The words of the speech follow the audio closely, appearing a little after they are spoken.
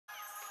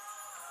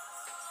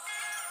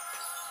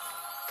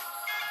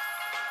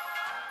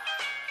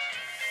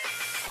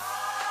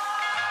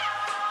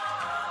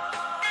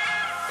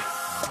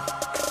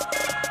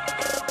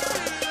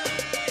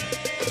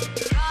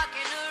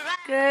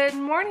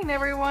morning,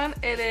 everyone.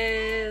 It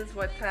is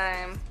what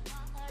time?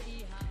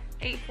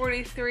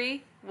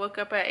 8:43. Woke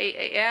up at 8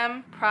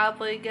 a.m.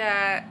 Probably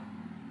got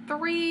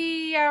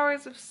 3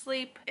 hours of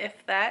sleep,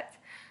 if that.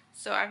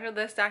 So after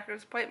this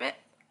doctor's appointment,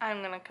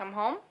 I'm gonna come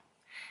home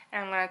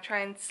and I'm gonna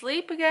try and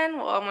sleep again.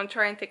 Well, I'm gonna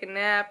try and take a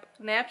nap.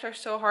 Naps are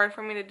so hard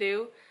for me to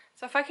do.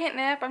 So if I can't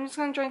nap, I'm just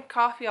gonna drink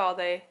coffee all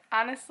day.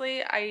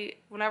 Honestly,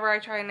 whenever I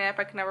try and nap,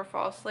 I can never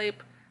fall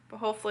asleep. But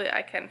hopefully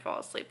I can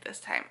fall asleep this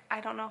time. I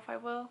don't know if I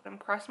will, but I'm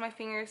crossing my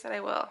fingers that I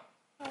will.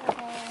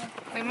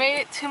 We made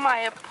it to my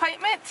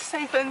appointment,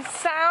 safe and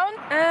sound,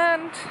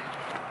 and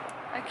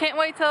I can't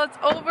wait till it's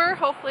over.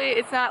 Hopefully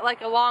it's not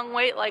like a long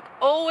wait like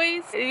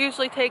always. It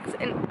usually takes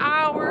an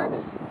hour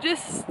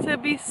just to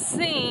be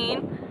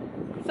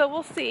seen, so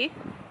we'll see.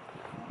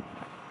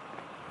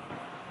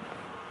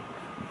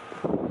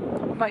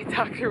 My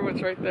doctor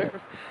was right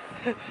there,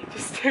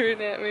 just staring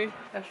at me.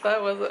 If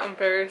that wasn't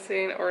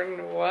embarrassing or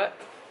what.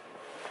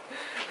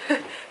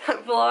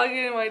 I'm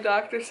vlogging and my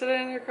doctor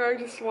sitting in her car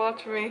just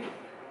watching me.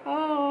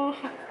 Oh.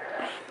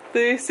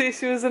 Did you see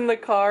she was in the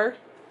car?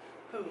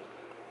 Who?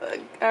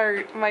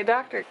 Or my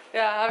doctor.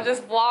 Yeah, I'm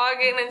just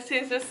vlogging and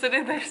she's just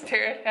sitting there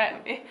staring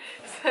at me.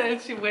 So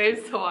she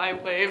waves till I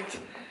waved.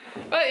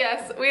 But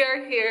yes, we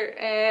are here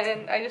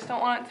and I just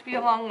don't want it to be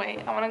a long wait.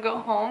 I want to go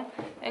home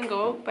and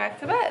go back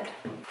to bed.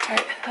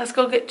 Alright, let's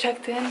go get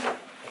checked in and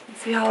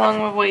see how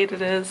long of a wait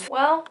it is.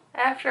 Well,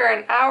 after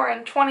an hour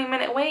and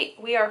 20-minute wait,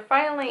 we are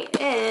finally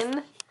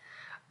in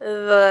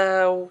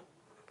the,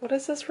 what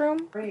is this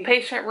room? Great.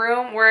 Patient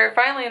room. We're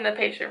finally in the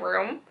patient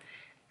room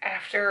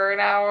after an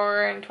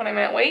hour and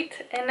 20-minute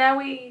wait, and now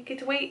we get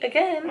to wait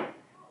again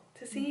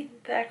to see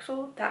the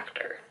actual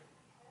doctor.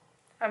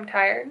 I'm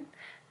tired.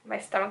 My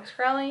stomach's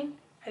growling.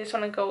 I just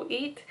want to go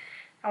eat.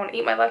 I want to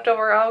eat my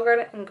leftover Olive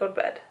Garden and go to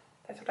bed.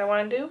 That's what I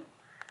want to do.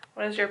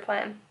 What is your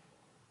plan?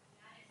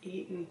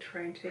 Eat and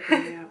try and take a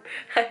nap.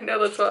 I know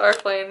that's what our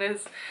plan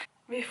is.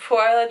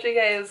 Before I let you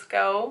guys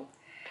go,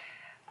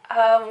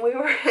 we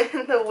were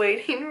in the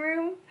waiting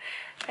room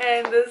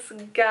and this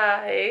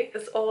guy,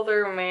 this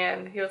older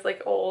man, he was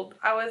like old.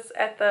 I was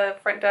at the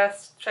front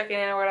desk checking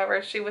in or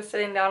whatever. She was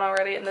sitting down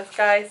already and this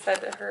guy said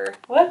to her,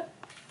 "What?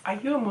 Are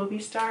you a movie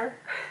star?"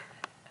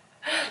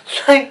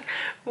 Like,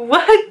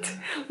 what?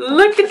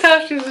 Look at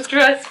how she's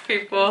dressed,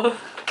 people.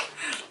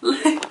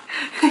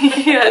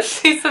 Yeah,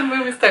 she's a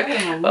movie star.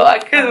 Well, I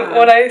couldn't,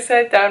 when I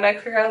sat down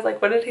next to her, I was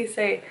like, what did he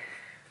say?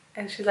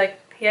 And she's like,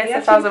 yes,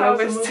 if I was a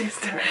movie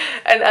star.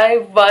 And I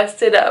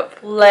busted up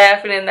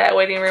laughing in that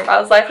waiting room. I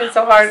was laughing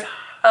so hard,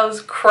 I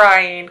was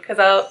crying because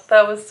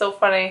that was so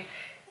funny.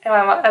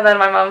 And then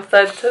my mom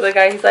said to the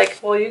guy, he's like,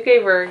 well, you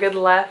gave her a good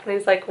laugh. And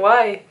he's like,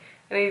 why?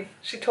 And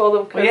she told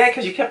him, well, yeah,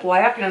 because you kept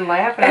laughing and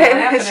laughing and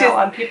laughing out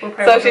loud. People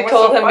so she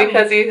told him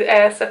because he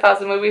asked if I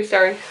was a movie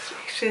star.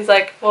 She's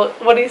like, well,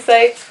 what do you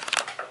say?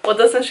 Well,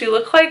 doesn't she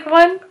look like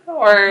one?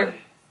 Or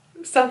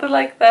something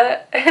like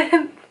that.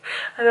 And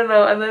I don't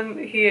know. And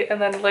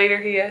then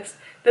later he asked,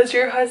 does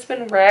your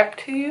husband rap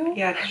to you?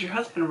 Yeah, does your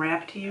husband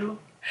rap to you?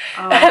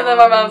 And then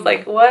my mom's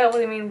like, what? What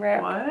do you mean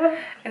rap? What?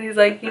 And he's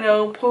like, you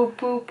know, poop,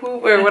 poop,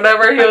 poop, or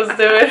whatever he was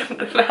doing.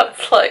 And I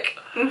was like,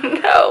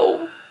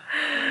 no.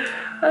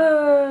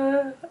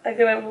 I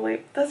couldn't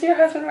believe. Does your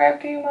husband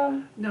rap to you,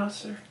 Mom? No,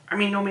 sir. I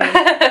mean, no,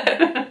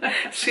 ma'am.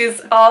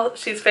 She's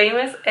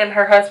famous, and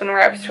her husband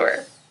raps to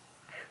her.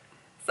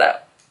 So.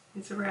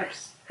 It's a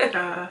raps.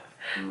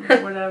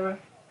 Whatever.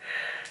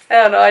 I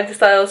don't know. I just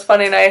thought it was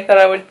funny, and I thought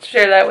I would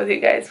share that with you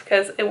guys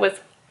because it was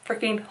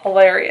freaking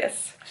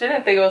hilarious. She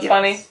didn't think it was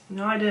funny.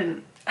 No, I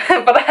didn't.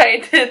 But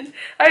I did.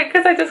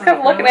 Because I just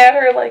kept looking at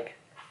her like.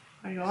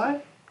 Are you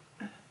what?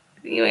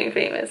 You ain't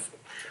famous.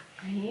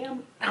 I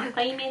am. I'm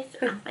famous.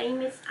 I'm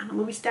famous. I'm a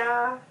movie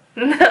star.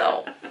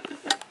 No.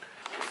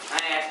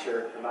 I asked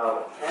her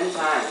about 10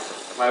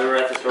 times while we were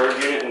at the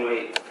storage unit when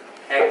we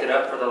packed it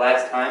up for the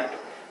last time.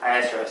 I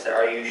asked her, I said,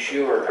 are you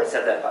sure? I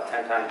said that about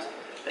 10 times.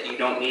 That you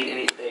don't need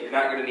any, that you're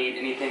not going to need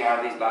anything out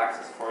of these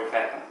boxes before we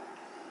pack them.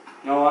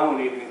 No, I don't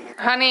need anything.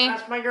 Honey.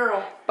 That's my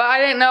girl. But I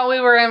didn't know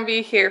we were going to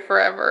be here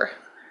forever.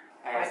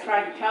 I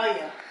tried to tell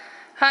you.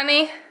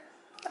 Honey,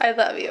 I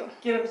love you.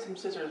 Get him some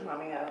scissors,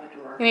 Mommy, out of the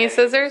drawer. You need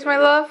scissors, my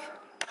love?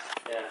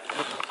 Yeah.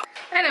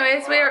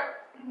 Anyways,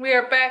 we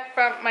are back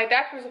from my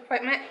doctor's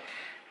appointment,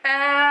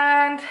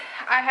 and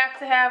I have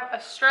to have a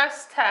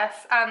stress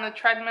test on the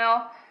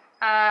treadmill.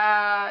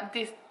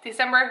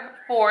 December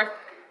 4th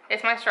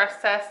is my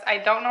stress test. I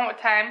don't know what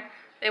time.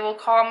 They will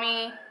call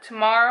me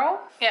tomorrow.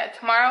 Yeah,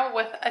 tomorrow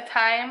with a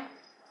time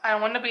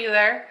on when to be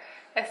there.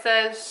 It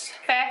says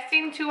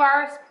fasting 2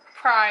 hours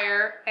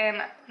prior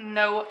and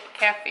no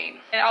caffeine,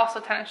 and also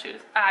tennis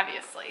shoes,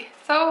 obviously.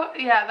 So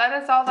yeah,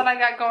 that is all that I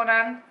got going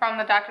on from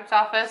the doctor's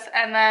office.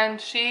 And then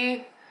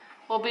she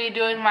will be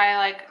doing my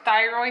like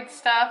thyroid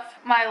stuff,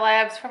 my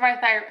labs for my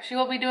thyroid. She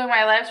will be doing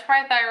my labs for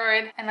my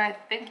thyroid, and I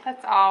think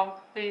that's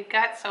all we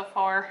got so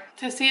far.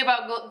 To see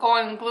about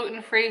going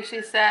gluten-free,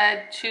 she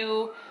said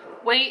to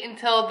wait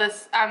until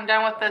I'm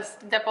done with this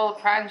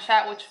Depo-Pron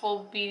shot, which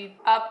will be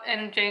up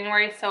in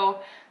January.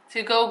 So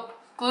to go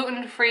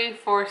gluten-free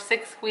for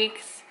 6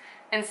 weeks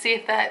and see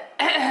if that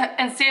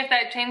and see if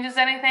that changes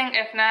anything.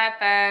 If not,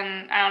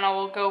 then I don't know,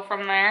 we'll go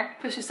from there.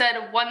 But she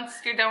said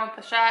once you're done with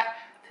the shot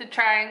to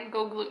try and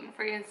go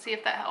gluten-free and see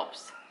if that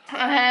helps.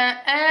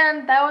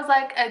 And that was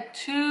like a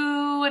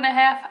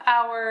 2.5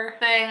 hour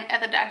thing at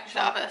the doctor's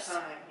office.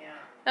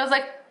 That was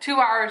like 2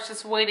 hours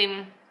just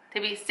waiting to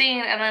be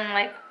seen, and then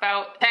like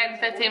about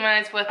 10-15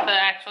 minutes with the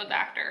actual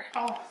doctor.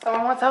 Oh,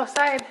 someone wants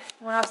outside.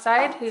 You want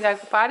outside? You gotta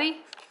go potty?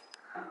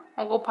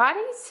 Wanna go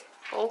potties?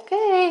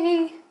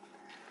 Okay.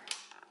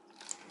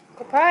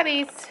 Go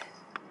potties.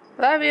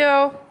 Love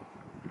you.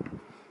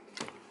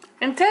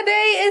 And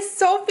today is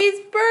Sophie's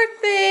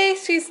birthday.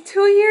 She's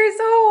 2 years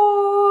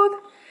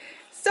old.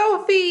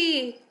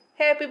 Sophie,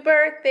 happy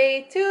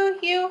birthday to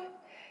you.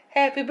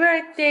 Happy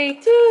birthday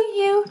to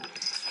you.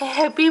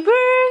 Happy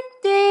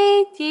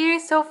birthday, dear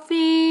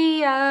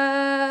Sophia.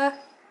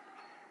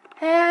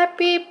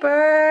 Happy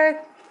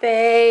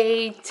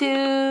birthday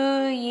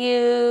to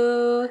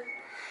you.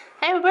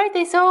 Happy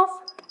birthday, Soph.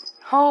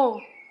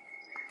 Oh.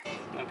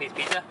 Want a piece of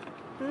pizza?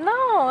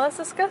 No, that's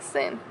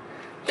disgusting.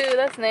 Dude,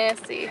 that's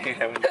nasty. You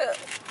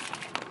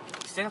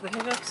still have the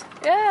hiccups?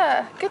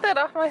 Yeah, get that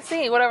off my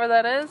seat, whatever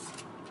that is.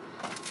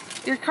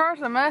 Your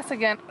car's a mess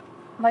again,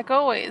 like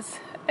always.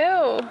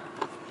 Ew.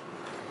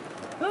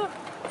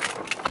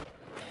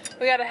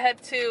 We gotta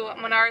head to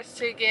Menards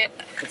to get...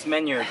 It's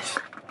Menards.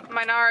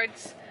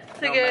 Menards.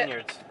 To No, get...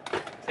 Menards.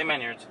 Say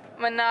Menards.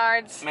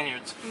 Menards.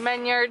 Menards.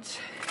 Menards.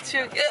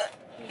 To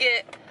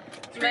get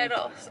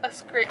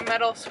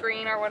metal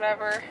screen or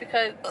whatever,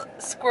 because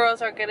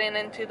squirrels are getting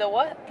into the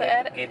what?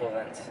 The gable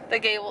vents. The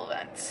gable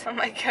vents. Oh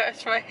my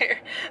gosh, my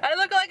hair. I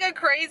look like a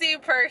crazy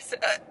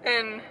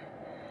person.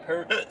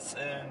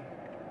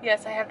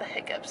 Yes, I have the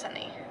hiccups,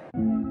 honey.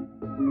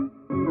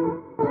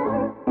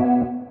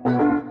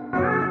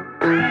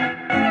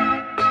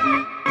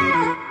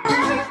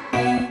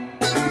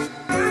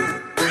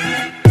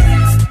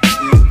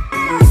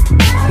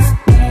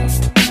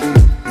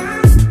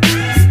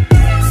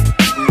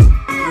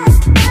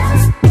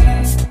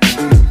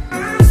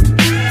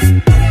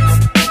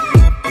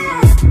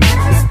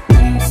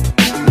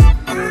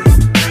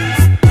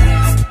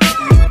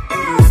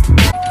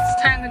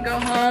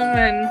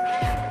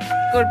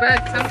 Go to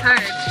bed because I'm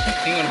tired.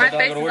 My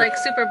face is like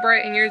super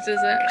bright and yours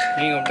isn't.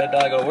 You ain't going to bed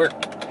till I go to work.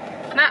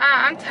 Nuh-uh,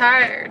 I'm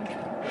tired.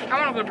 I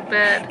want to go to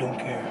bed. I don't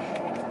care.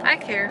 I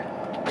care.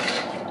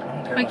 I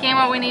don't care. We came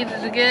what we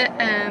needed to get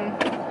and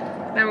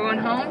now we're going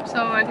home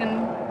so I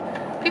can...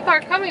 People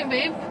are coming,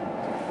 babe.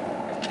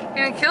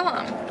 You're gonna kill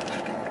them.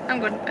 I'm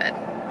going to bed.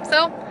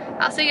 So,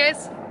 I'll see you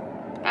guys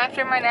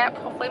after my nap.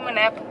 Hopefully my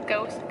nap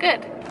goes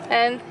good.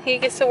 And he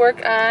gets to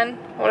work on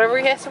whatever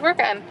he has to work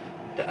on.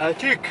 The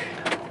attic.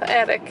 The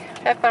attic.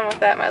 Have fun with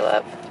that, my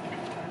love.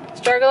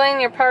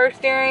 Struggling, your power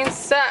steering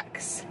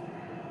sucks.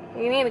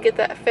 You need to get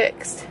that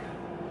fixed.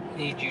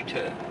 Need you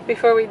to.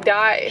 Before we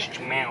die. Shut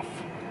your mouth.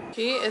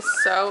 He is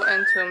so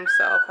into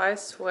himself, I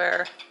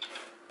swear.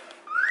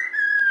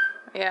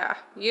 Yeah,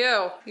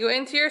 you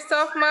into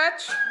yourself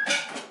much?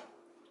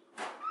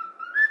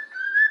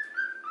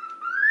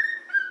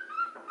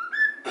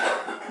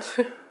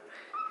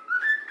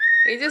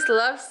 He just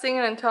loves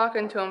singing and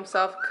talking to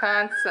himself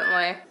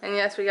constantly. And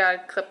yes, we gotta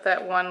clip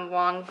that one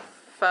long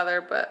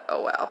feather, but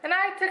oh well. And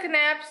I took a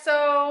nap,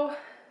 so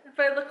if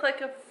I look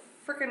like a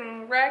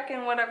freaking wreck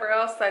and whatever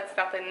else, that's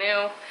nothing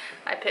new.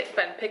 I've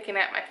been picking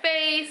at my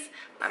face.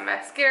 My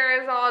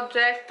mascara is all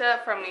jacked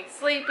up from me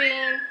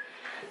sleeping.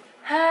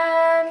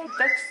 And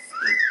that's...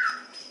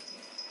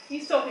 He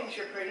still thinks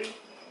you're pretty.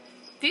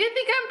 Do you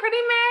think I'm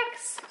pretty,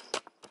 Max?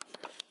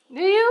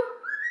 Do you?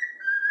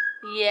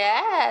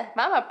 Yeah,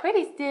 Mama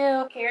pretty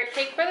still. Carrot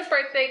cake for the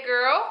birthday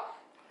girl.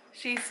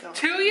 She's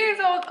 2 years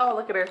old. Oh,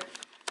 look at her.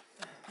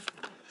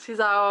 She's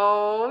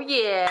oh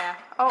yeah.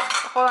 Oh,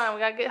 hold on, we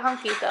gotta get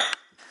hunky though.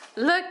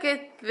 Look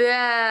at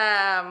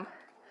them.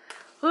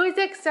 Who's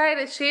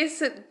excited?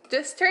 She's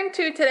just turned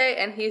 2 today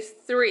and he's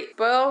 3.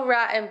 Spoiled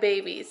rotten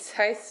babies,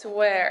 I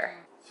swear.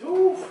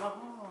 Oh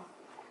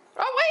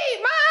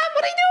wait, Mom,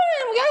 what are you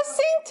doing? We gotta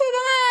sing to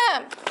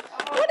them.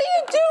 What are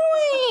you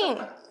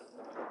doing?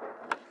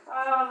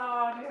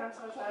 Oh, dude, I'm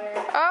so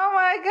tired. Oh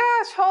my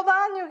gosh, hold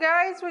on you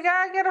guys. We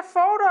gotta get a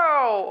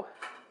photo.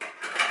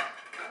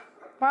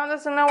 Mom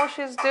doesn't know what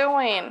she's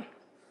doing.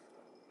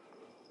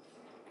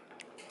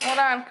 Hold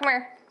on, come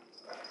here.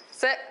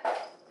 Sit.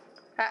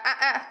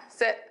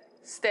 Sit.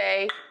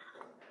 Stay.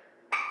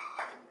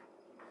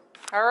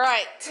 All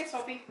right. Hey,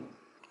 Sophie.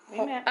 Wait a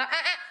Hold minute.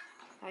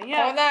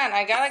 on,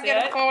 I gotta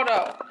get a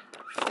photo.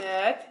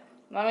 Sit.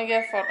 Let me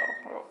get a photo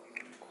real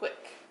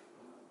quick.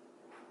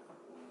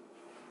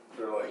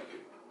 They're like,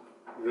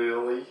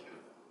 really?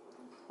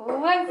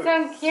 Want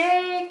some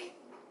cake?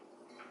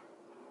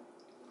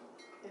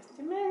 Just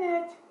a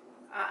minute.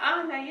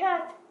 Not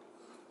yet.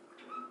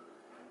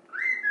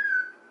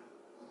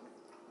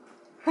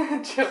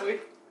 Joey.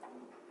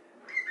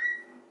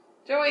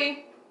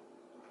 Joey.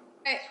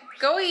 Hey,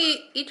 go eat.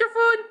 Eat your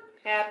food.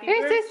 Happy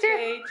Here, birthday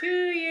sister. to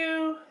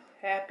you.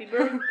 Happy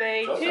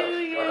birthday Joseph, to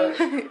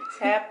go you.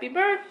 Happy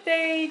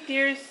birthday,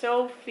 dear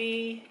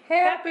Sophie.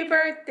 Happy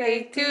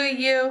birthday to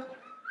you.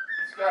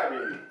 Sky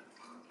baby.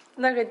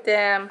 Look at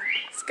them.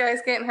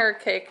 Sky's getting her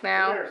cake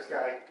now. Come here,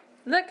 Sky.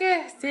 Look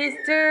at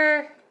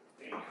sister.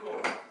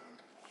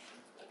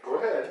 Go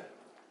ahead.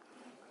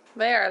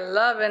 They are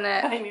loving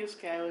it. I knew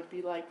Sky would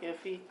be like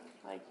iffy.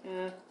 Like,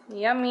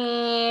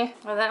 Yummy.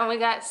 And then we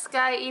got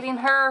Sky eating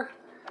her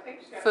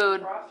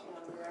food.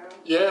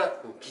 Yeah,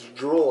 just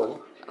drooling.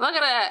 Look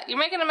at that. You're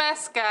making a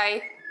mess,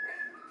 Sky.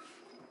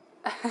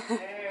 There you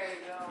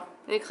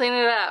go. You clean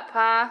it up,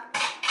 huh?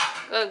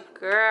 Good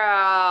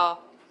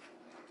girl.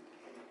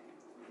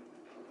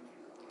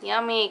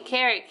 Yummy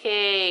carrot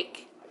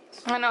cake.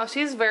 I know,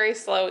 she's a very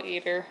slow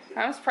eater.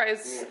 I'm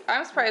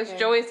surprised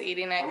Joey's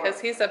eating it because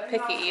he's a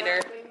picky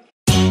eater.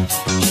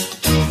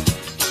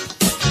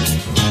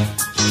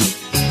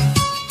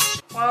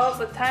 Well,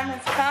 the time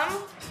has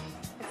come.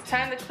 It's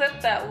time to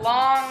clip that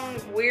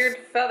long, weird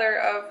feather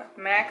of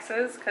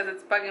Max's because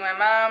it's bugging my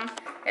mom.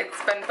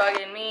 It's been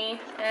bugging me,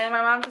 and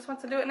my mom just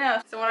wants to do it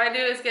now. So what I do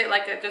is get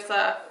like just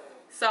a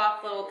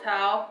soft little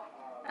towel,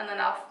 and then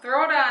I'll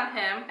throw it on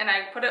him, and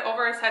I put it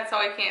over his head so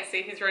he can't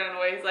see. He's running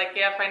away. He's like,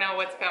 yep, I know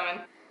what's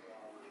coming.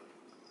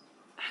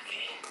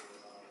 Okay.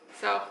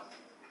 So,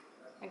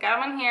 I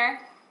got him in here.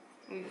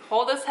 You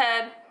hold his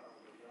head,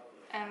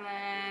 and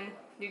then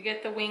you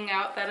get the wing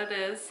out that it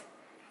is.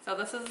 So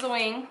this is the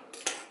wing.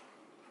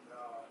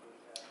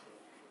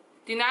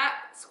 Do not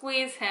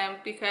squeeze him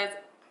because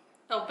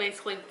it'll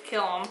basically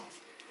kill him.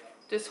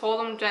 Just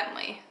hold him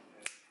gently.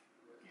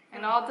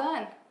 And all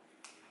done.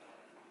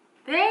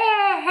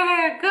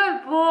 There,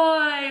 good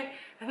boy.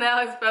 And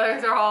now his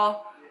feathers are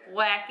all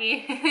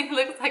wacky. He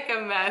looks like a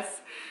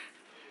mess.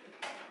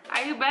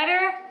 Are you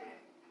better?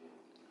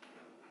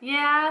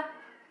 Yeah,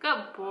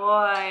 good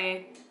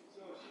boy.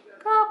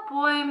 Good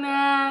boy,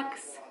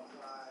 Max.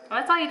 Well,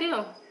 that's all you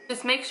do.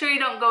 Just make sure you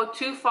don't go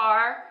too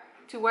far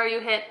to where you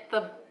hit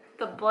the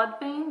blood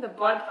vein, the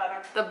blood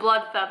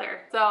feather.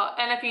 So,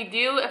 and if you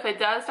do, if it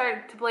does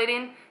start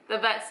bleeding, the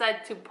vet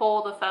said to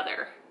pull the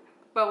feather.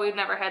 But we've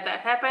never had that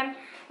happen,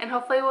 and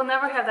hopefully we'll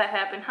never have that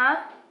happen,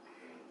 huh?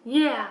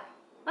 Yeah,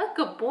 that's a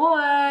good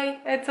boy.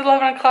 It's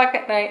 11 o'clock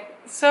at night,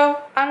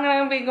 so I'm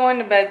gonna be going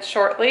to bed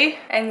shortly.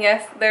 And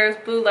yes, there's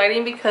blue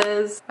lighting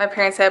because my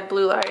parents have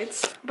blue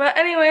lights. But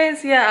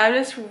anyways, yeah, I'm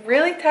just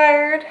really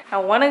tired. I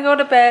wanna go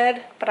to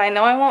bed, but I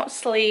know I won't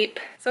sleep,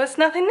 so it's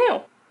nothing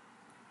new.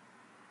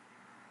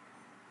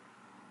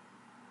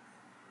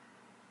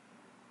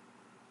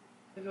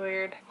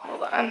 Weird.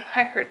 Hold on,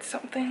 I heard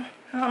something.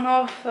 I don't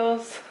know if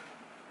those...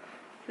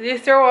 Did you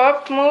throw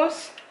up,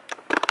 Moose?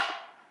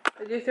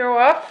 Did you throw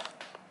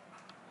up?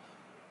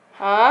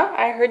 Huh?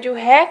 I heard you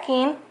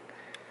hacking.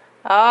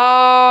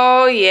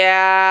 Oh,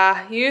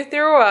 yeah. You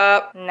threw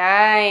up.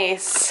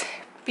 Nice.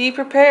 Be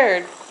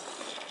prepared.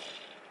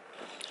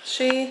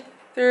 She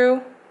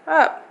threw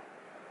up.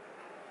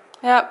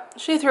 Yep,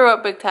 she threw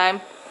up big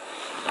time.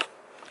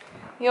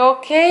 You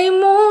okay,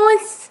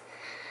 Moose?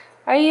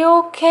 Are you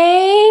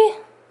okay?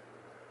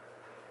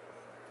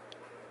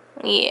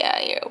 Yeah,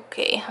 you're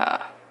okay, huh?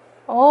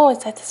 Oh,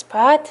 is that the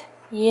spot?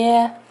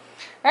 Yeah.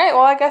 Alright,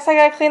 well, I guess I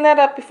gotta clean that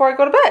up before I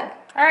go to bed.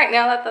 Alright,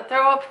 now that the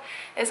throw up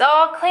is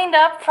all cleaned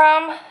up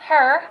from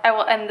her, I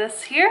will end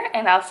this here,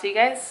 and I'll see you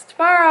guys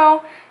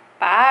tomorrow.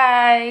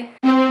 Bye.